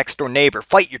fight your next door neighbor,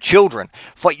 fight your children,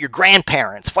 fight your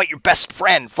grandparents, fight your best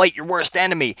friend, fight your worst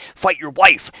enemy, fight your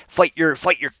wife, fight your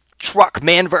truck.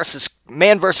 Man versus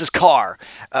car.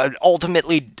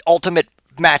 Ultimate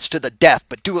match to the death,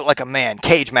 but do it like a man,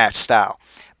 cage match style.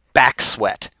 Back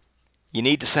sweat. You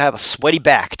need to have a sweaty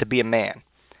back to be a man.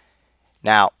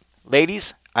 Now,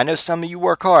 ladies, I know some of you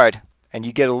work hard and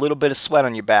you get a little bit of sweat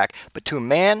on your back, but to a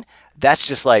man, that's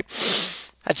just like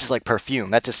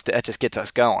perfume. That just gets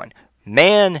us going.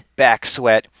 Man back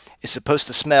sweat is supposed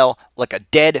to smell like a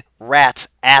dead rat's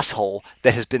asshole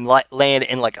that has been laying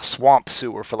in like a swamp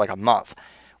sewer for like a month.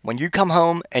 When you come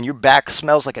home and your back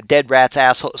smells like a dead rat's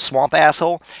asshole, swamp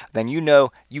asshole, then you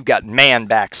know you've got man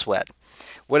back sweat.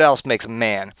 What else makes a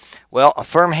man? Well, a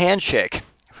firm handshake.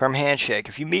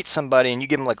 If you meet somebody and you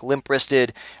give them like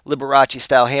limp-wristed Liberace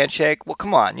style handshake, well,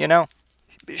 come on,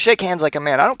 shake hands like a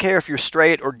man. I don't care if you're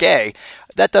straight or gay.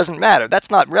 That doesn't matter. That's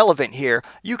not relevant here.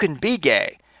 You can be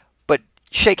gay, but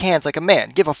shake hands like a man.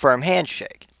 Give a firm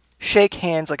handshake. shake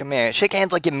hands like a man. Shake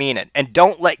hands like you mean it. And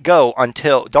don't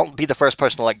be the first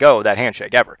person to let go of that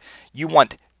handshake ever. You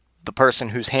want the person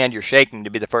whose hand you're shaking to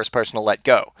be the first person to let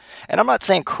go. And I'm not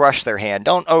saying crush their hand.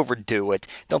 Don't overdo it.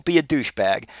 Don't be a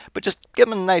douchebag. But just give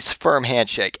them a nice firm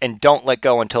handshake and don't let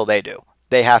go until they do.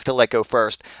 They have to let go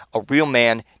first. A real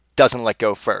man doesn't let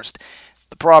go first.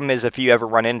 The problem is if you ever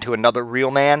run into another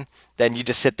real man, then you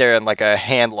just sit there in like a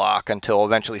hand lock until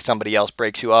eventually somebody else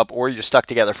breaks you up or you're stuck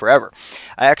together forever.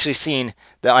 I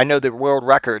know the world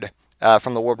record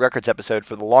from the World Records episode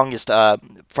for the longest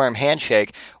firm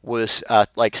handshake was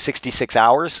like 66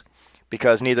 hours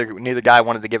because neither guy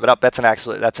wanted to give it up. That's an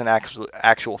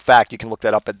actual fact. You can look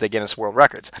that up at the Guinness World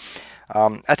Records.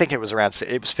 I think it was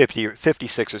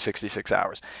 56 or 66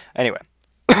 hours. Anyway,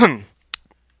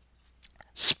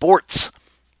 sports.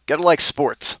 Gotta like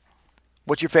sports.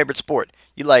 What's your favorite sport?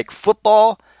 You like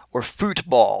football or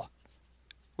football?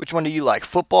 Which one do you like,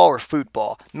 football or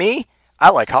football? Me?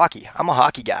 I like hockey. I'm a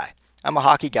hockey guy.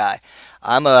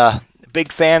 I'm a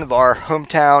big fan of our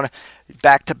hometown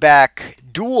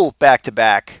dual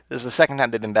back-to-back. This is the second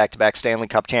time they've been back-to-back Stanley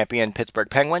Cup champion Pittsburgh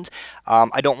Penguins.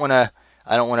 I don't want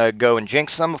to go and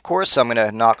jinx them, of course, so I'm going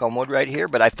to knock on wood right here,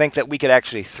 but I think that we could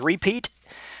actually three-peat.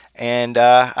 And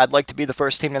I'd like to be the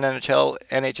first team in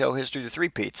NHL history to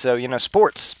three-peat. So,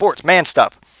 sports, man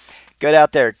stuff. Get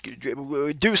out there,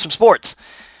 do some sports.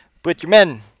 Be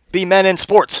men in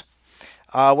sports.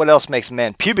 What else makes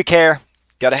men? Pubic hair.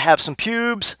 Gotta have some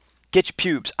pubes. Get your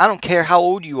pubes. I don't care how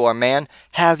old you are, man.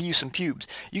 Have you some pubes.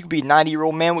 You could be a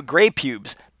 90-year-old man with gray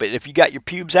pubes. But if you got your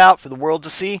pubes out for the world to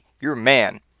see, you're a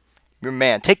man. You're a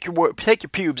man. Take your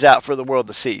pubes out for the world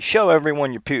to see. Show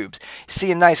everyone your pubes.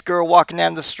 See a nice girl walking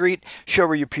down the street, show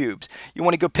her your pubes. You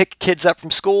want to go pick kids up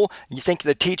from school, you think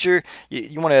the teacher,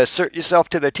 you want to assert yourself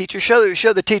to the teacher,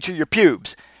 show the teacher your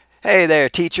pubes. Hey there,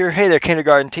 teacher. Hey there,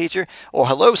 kindergarten teacher. Or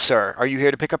hello, sir. Are you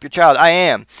here to pick up your child? I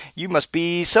am. You must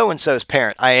be so-and-so's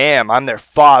parent. I am. I'm their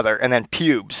father. And then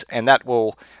pubes. And that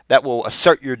will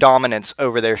assert your dominance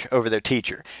over their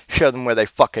teacher. Show them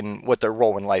what their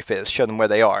role in life is. Show them where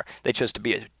they are. They chose to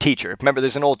be a teacher. Remember,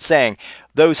 there's an old saying,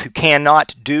 those who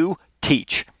cannot do,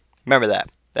 teach. Remember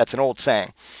that. That's an old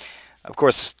saying. Of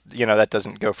course, that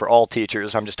doesn't go for all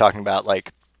teachers. I'm just talking about,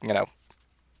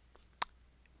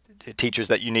 teachers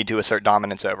that you need to assert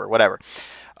dominance over, whatever.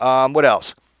 What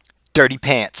else? Dirty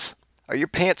pants. Are your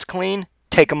pants clean?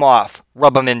 Take them off.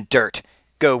 Rub them in dirt.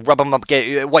 Go rub them up.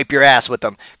 Wipe your ass with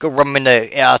them. Go rub them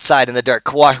outside in the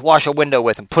dirt. Wash a window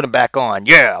with them. Put them back on.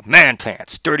 Yeah, man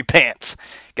pants. Dirty pants.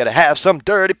 Gotta have some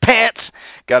dirty pants.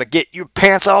 Gotta get your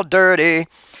pants all dirty.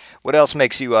 What else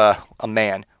makes you a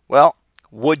man? Well,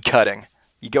 wood cutting.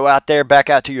 You go out there, back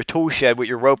out to your tool shed with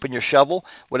your rope and your shovel.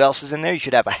 What else is in there? You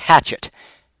should have a hatchet.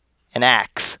 An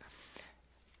axe.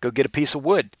 Go get a piece of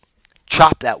wood.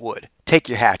 Chop that wood. Take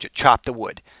your hatchet. Chop the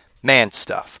wood. Man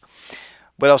stuff.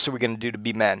 What else are we going to do to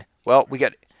be men? Well, we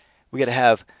got to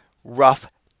have rough,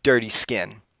 dirty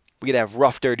skin. We got to have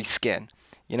rough, dirty skin.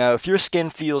 If your skin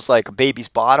feels like a baby's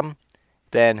bottom,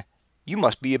 then you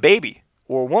must be a baby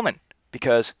or a woman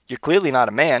because you're clearly not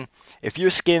a man. If your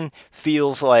skin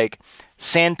feels like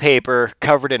sandpaper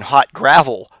covered in hot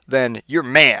gravel, then you're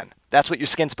man. That's what your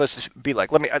skin's supposed to be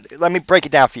like. Let me break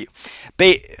it down for you.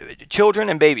 Children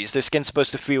and babies, their skin's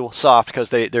supposed to feel soft because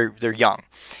they're young.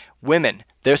 Women,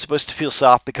 they're supposed to feel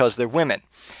soft because they're women.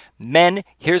 Men,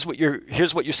 here's what your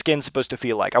skin's supposed to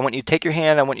feel like. I want you to take your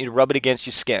hand. I want you to rub it against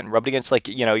your skin. Rub it against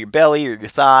your belly or your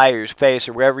thigh or your face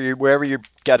or wherever you've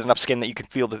got enough skin that you can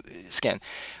feel the skin.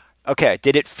 Okay,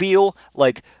 did it feel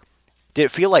like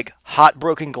hot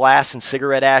broken glass and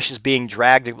cigarette ashes being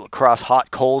dragged across hot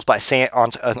coals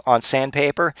on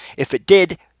sandpaper? If it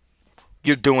did,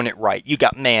 you're doing it right. You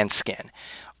got man skin.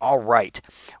 All right.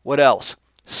 What else?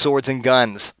 Swords and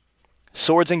guns.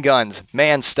 Swords and guns.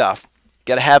 Man stuff.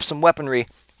 Got to have some weaponry.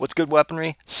 What's good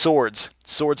weaponry? Swords.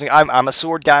 Swords. I'm a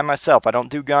sword guy myself. I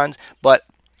don't do guns, but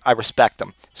I respect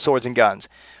them. Swords and guns.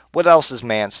 What else is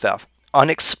man stuff?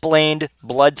 Unexplained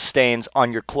blood stains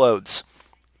on your clothes.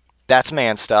 That's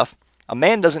man stuff. A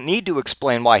man doesn't need to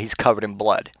explain why he's covered in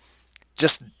blood.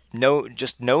 Just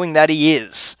knowing that he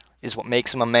is what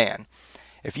makes him a man.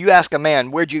 If you ask a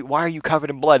man, why are you covered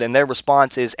in blood? And their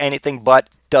response is anything but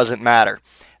doesn't matter.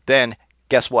 Then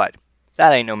guess what?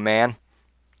 That ain't no man.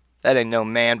 That ain't no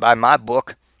man by my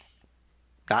book.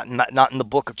 Not in the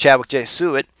book of Chadwick J.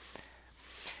 Sewitt.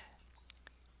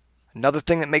 Another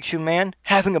thing that makes you a man,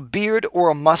 having a beard or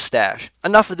a mustache.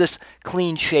 Enough of this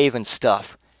clean-shaven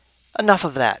stuff. Enough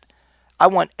of that. I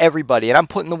want everybody, and I'm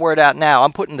putting the word out now,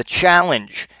 I'm putting the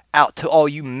challenge out to all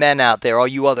you men out there, all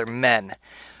you other men.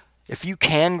 If you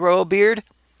can grow a beard,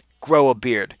 grow a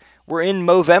beard. We're in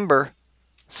Movember,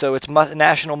 so it's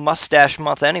National Mustache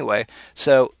Month anyway.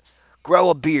 So grow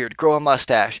a beard, grow a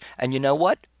mustache, and you know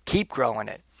what? Keep growing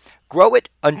it. Grow it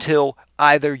until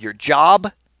either your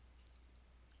job...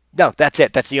 No, that's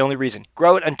it. That's the only reason.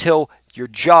 Grow it until your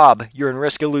job, you're in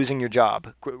risk of losing your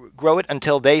job. Grow it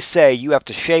until they say you have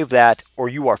to shave that or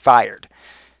you are fired.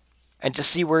 And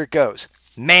just see where it goes.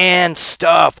 Man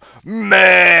stuff.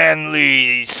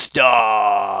 Manly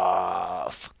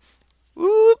stuff.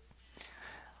 Whoop.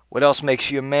 What else makes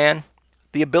you a man?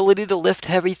 The ability to lift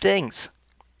heavy things.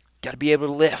 Got to be able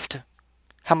to lift.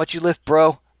 How much you lift,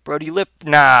 bro? Bro, do you lift?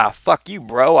 Nah, fuck you,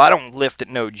 bro. I don't lift at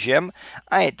no gym.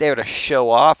 I ain't there to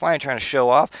show off. I ain't trying to show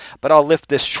off. But I'll lift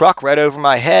this truck right over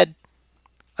my head.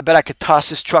 I bet I could toss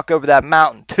this truck over that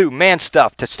mountain, too. Man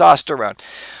stuff. Testosterone.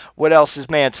 What else is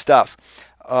man stuff?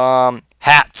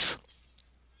 Hats.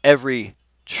 Every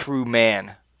true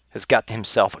man has got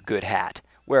himself a good hat.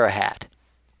 Wear a hat.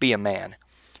 Be a man.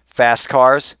 Fast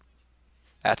cars.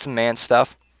 That's some man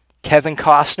stuff. Kevin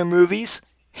Costner movies.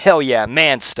 Hell yeah,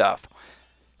 man stuff.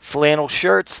 Flannel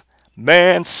shirts,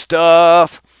 man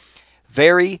stuff.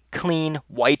 Very clean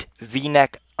white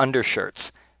V-neck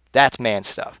undershirts. That's man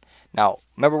stuff. Now,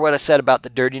 remember what I said about the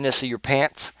dirtiness of your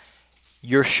pants?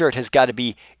 Your shirt has got to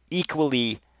be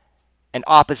equally and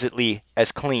oppositely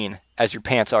as clean as your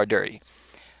pants are dirty.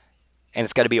 And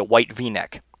it's got to be a white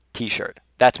V-neck t-shirt.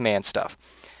 That's man stuff.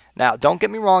 Now, don't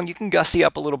get me wrong, you can gussy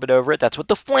up a little bit over it. That's what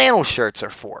the flannel shirts are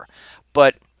for.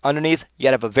 But underneath, you got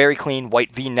to have a very clean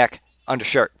white V-neck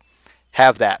undershirt.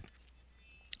 Have that.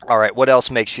 All right, what else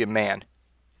makes you a man?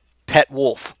 Pet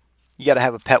wolf. You got to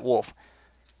have a pet wolf.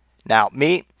 Now,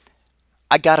 me,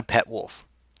 I got a pet wolf.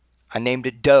 I named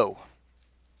it Doe.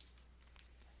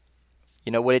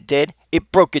 You know what it did?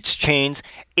 It broke its chains.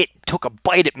 It took a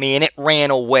bite at me and it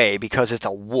ran away because it's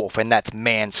a wolf and that's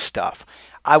man stuff.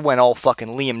 I went all fucking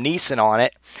Liam Neeson on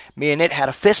it. Me and it had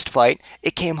a fist fight.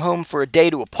 It came home for a day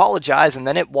to apologize and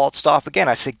then it waltzed off again.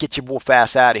 I said, get your wolf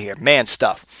ass out of here. Man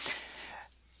stuff.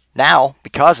 Now,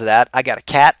 because of that, I got a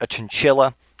cat, a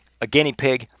chinchilla, a guinea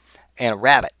pig, and a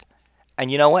rabbit.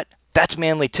 And you know what? That's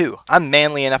manly too. I'm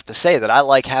manly enough to say that I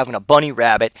like having a bunny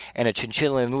rabbit and a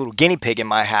chinchilla and a little guinea pig in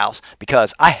my house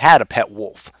because I had a pet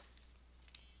wolf.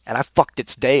 And I fucked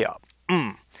its day up.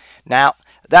 Now,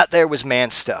 that there was man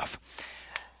stuff.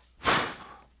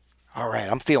 All right,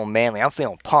 I'm feeling manly. I'm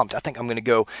feeling pumped. I think I'm going to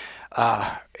go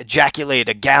ejaculate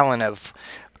a gallon of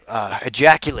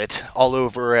ejaculate all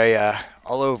over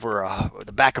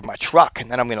the back of my truck,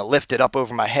 and then I'm going to lift it up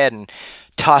over my head and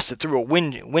toss it through a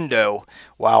window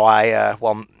while I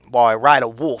ride a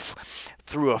wolf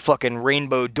through a fucking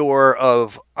rainbow door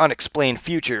of unexplained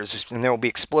futures, and there will be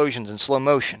explosions in slow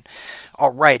motion.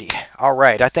 Alrighty,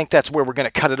 alright, I think that's where we're going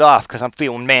to cut it off because I'm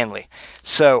feeling manly.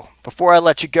 So, before I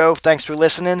let you go, thanks for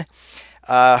listening.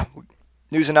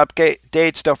 News and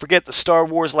updates, don't forget the Star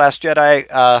Wars Last Jedi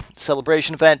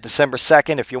celebration event, December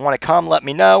 2nd. If you want to come, let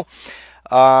me know.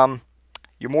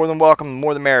 You're more than welcome, the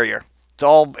more the merrier.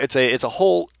 It's a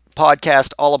whole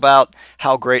podcast all about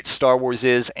how great Star Wars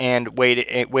is and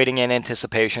waiting in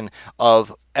anticipation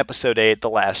of Episode 8, The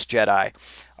Last Jedi.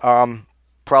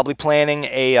 Probably planning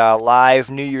a live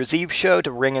New Year's Eve show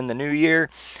to ring in the new year.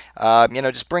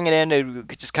 Just bring it in. It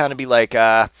could just kind of be like,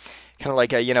 what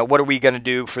are we going to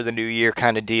do for the new year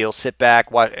kind of deal. Sit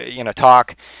back,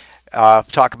 talk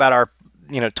about our,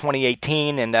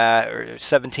 2018 and or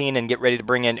 17 and get ready to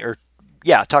bring in,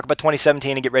 talk about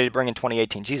 2017 and get ready to bring in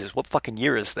 2018. Jesus, what fucking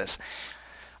year is this?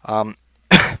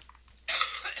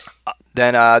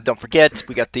 Then don't forget,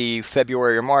 we got the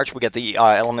February or March, we got the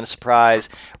Element of Surprise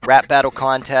rap battle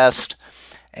contest,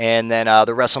 and then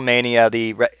the WrestleMania,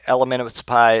 the Element of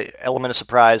Surprise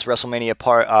WrestleMania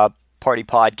Party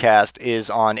podcast is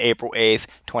on April 8th,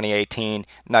 2018,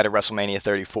 night of WrestleMania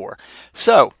 34.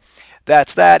 So,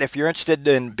 that's that. If you're interested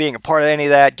in being a part of any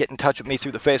of that, get in touch with me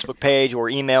through the Facebook page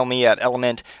or email me at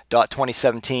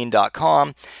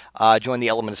element.2017.com. Join the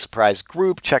Element of Surprise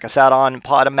group. Check us out on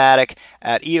Podomatic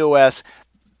at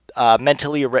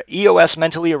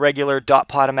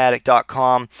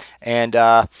eosmentallyirregular.podomatic.com. And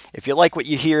if you like what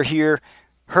you heard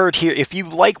here, if you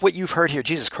like what you've heard here,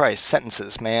 Jesus Christ,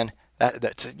 sentences, man. I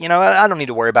don't need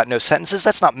to worry about no sentences.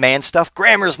 That's not man stuff.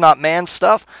 Grammar's not man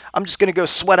stuff. I'm just going to go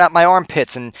sweat out my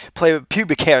armpits and play with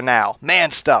pubic hair now.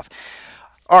 Man stuff.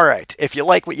 All right. If you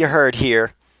like what you heard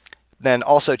here, then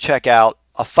also check out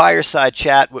a fireside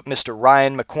chat with Mr.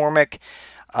 Ryan McCormick.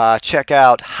 Check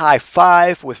out High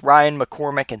Five with Ryan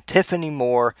McCormick and Tiffany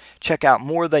Moore. Check out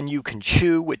More Than You Can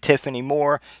Chew with Tiffany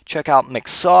Moore. Check out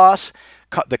McSauce,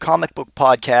 the comic book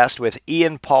podcast with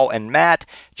Ian, Paul, and Matt.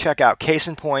 Check out Case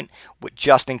in Point with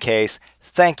Just In Case.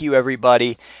 Thank you,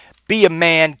 everybody. Be a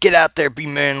man, get out there, be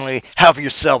manly, have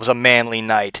yourselves a manly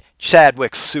night.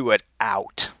 Chadwick Seward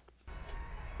out.